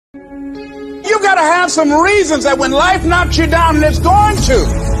got to have some reasons that when life knocks you down, and it's going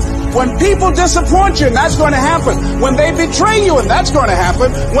to. When people disappoint you, and that's going to happen. When they betray you, and that's going to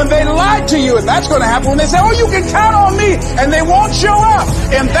happen. When they lie to you, and that's going to happen. When they say, oh, you can count on me, and they won't show up,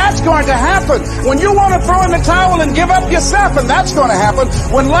 and that's going to happen. When you want to throw in the towel and give up yourself, and that's going to happen.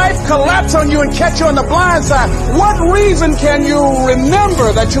 When life collapses on you and catch you on the blind side, what reason can you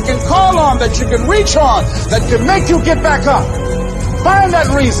remember that you can call on, that you can reach on, that can make you get back up? Find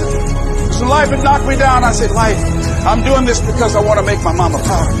that reason. So life had knocked me down. I said, life, I'm doing this because I want to make my mama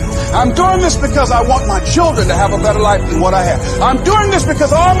proud of me. I'm doing this because I want my children to have a better life than what I have. I'm doing this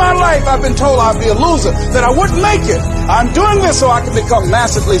because all my life I've been told I'd be a loser, that I wouldn't make it. I'm doing this so I can become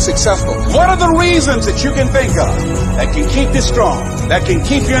massively successful. What are the reasons that you can think of that can keep you strong, that can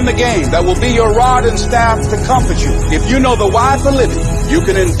keep you in the game, that will be your rod and staff to comfort you? If you know the why for living, you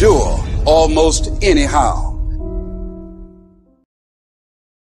can endure almost anyhow.